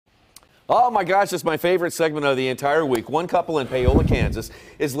Oh my gosh, it's my favorite segment of the entire week. One couple in Paola, Kansas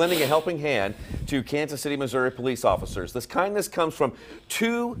is lending a helping hand to Kansas City, Missouri police officers. This kindness comes from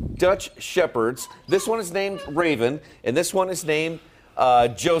two Dutch Shepherds. This one is named Raven, and this one is named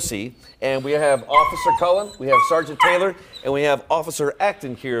Josie. And we have Officer Cullen, we have Sergeant Taylor, and we have Officer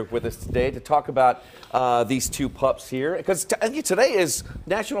Acton here with us today to talk about these two pups here. Because today is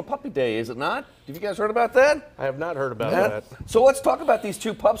National Puppy Day, is it not? Have you guys heard about that? I have not heard about that. So let's talk about these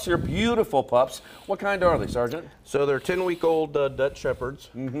two pups here, beautiful pups. What kind are they, Sergeant? So they're 10-week-old Dutch Shepherds.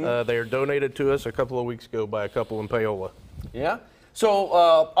 They are donated to us a couple of weeks ago by a couple in Paola. Yeah? So,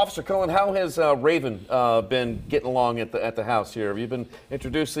 Officer Cullen, how has Raven been getting along at the house here? Have you been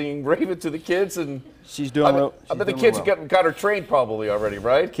introducing Raven to the kids? And she's doing well. I bet the kids got her trained probably already,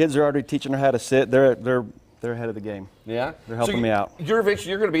 right? Kids are already teaching her how to sit. They're ahead of the game. Yeah? They're helping me out. You're going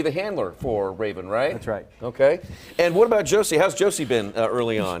to be the handler for Raven, right? That's right. Okay. And what about Josie? How's Josie been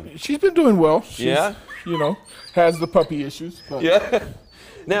early on? She's been doing well. She's, yeah? You know, has the puppy issues. But. Yeah.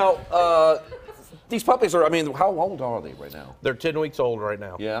 Now, these puppies are, how old are they right now? They're 10 weeks old right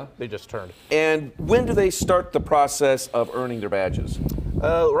now. Yeah? They just turned. And when do they start the process of earning their badges?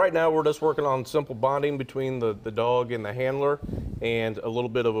 Right now we're just working on simple bonding between the dog and the handler and a little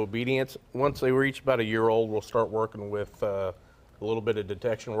bit of obedience. Once they reach about a year old, we'll start working with a little bit of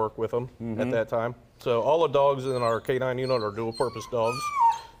detection work with them at that time. So all the dogs in our K9 unit are dual purpose dogs.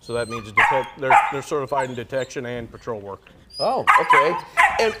 So that means they're certified in detection and patrol work. Oh, okay.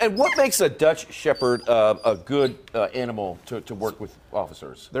 And what makes a Dutch Shepherd a good animal to work with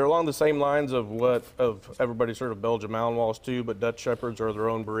officers? They're along the same lines of everybody's heard of Belgian Malinois too, but Dutch Shepherds are their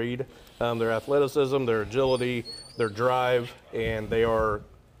own breed. Their athleticism, their agility, their drive, and they want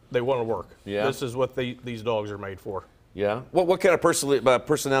to work. Yeah. This is what these dogs are made for. Yeah. What kind of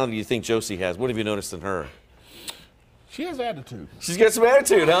personality do you think Josie has? What have you noticed in her? She has attitude. She's got some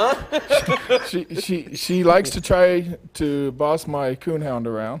attitude, huh? she likes to try to boss my coonhound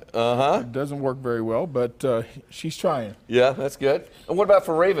around. It doesn't work very well, but she's trying. Yeah, that's good. And what about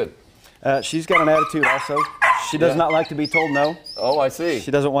for Raven? She's got an attitude also. She does not like to be told no. Oh, I see.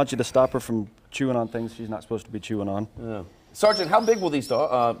 She doesn't want you to stop her from chewing on things she's not supposed to be chewing on. Yeah. Sergeant, how big will these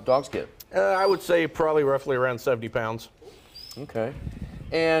dogs get? I would say probably roughly around 70 pounds. Okay.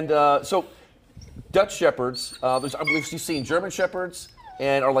 And so Dutch Shepherds, I believe you've seen German Shepherds,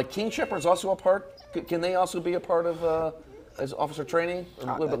 and are like King Shepherds also a part? Can they also be a part of as officer training, or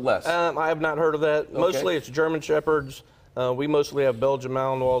a little bit less? I have not heard of that. Okay. Mostly it's German Shepherds. We mostly have Belgian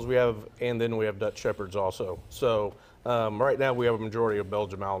Malinois, and then we have Dutch Shepherds also. So right now we have a majority of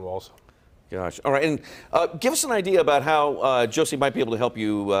Belgian Malinois. Gosh. All right. And give us an idea about how Josie might be able to help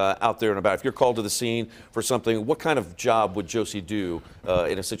you out there and about. If you're called to the scene for something, what kind of job would Josie do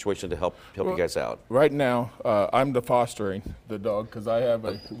in a situation to help you guys out? Right now, I'm fostering the dog because I have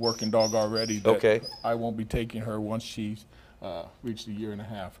a working dog already that I won't be taking her once she's reached a year and a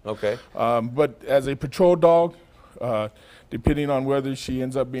half. Okay. But as a patrol dog, depending on whether she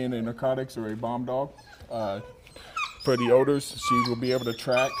ends up being a narcotics or a bomb dog, for the odors, she will be able to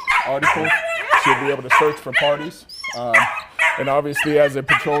track articles. She'll be able to search for parties. And obviously, as a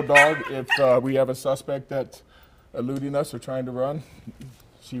patrol dog, if we have a suspect that's eluding us or trying to run,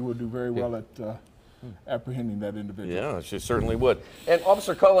 she will do very well at apprehending that individual. Yeah, she certainly would. And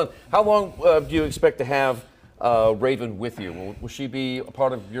Officer Cullen, how long do you expect to have Raven with you? Will she be a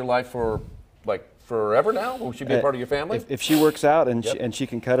part of your life for forever now? Will she be a part of your family? If she works out and she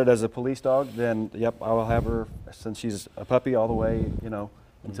can cut it as a police dog, then yep, I will have her since she's a puppy all the way,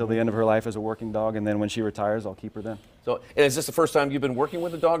 until the end of her life as a working dog, and then when she retires, I'll keep her then. So, and is this the first time you've been working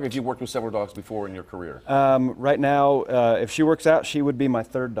with a dog, or have you worked with several dogs before in your career? Right now, if she works out, she would be my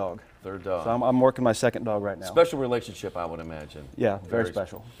third dog. Third dog. So I'm working my second dog right now. Special relationship, I would imagine. Yeah, very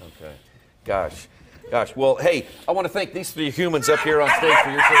special. Okay. Gosh. Well, hey, I want to thank these three humans up here on stage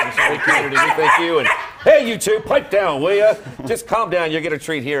for your service to the community. We thank you. And hey, you two, pipe down, will you? Just calm down. You'll get a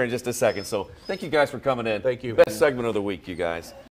treat here in just a second. So thank you guys for coming in. Thank you. Best segment of the week, you guys.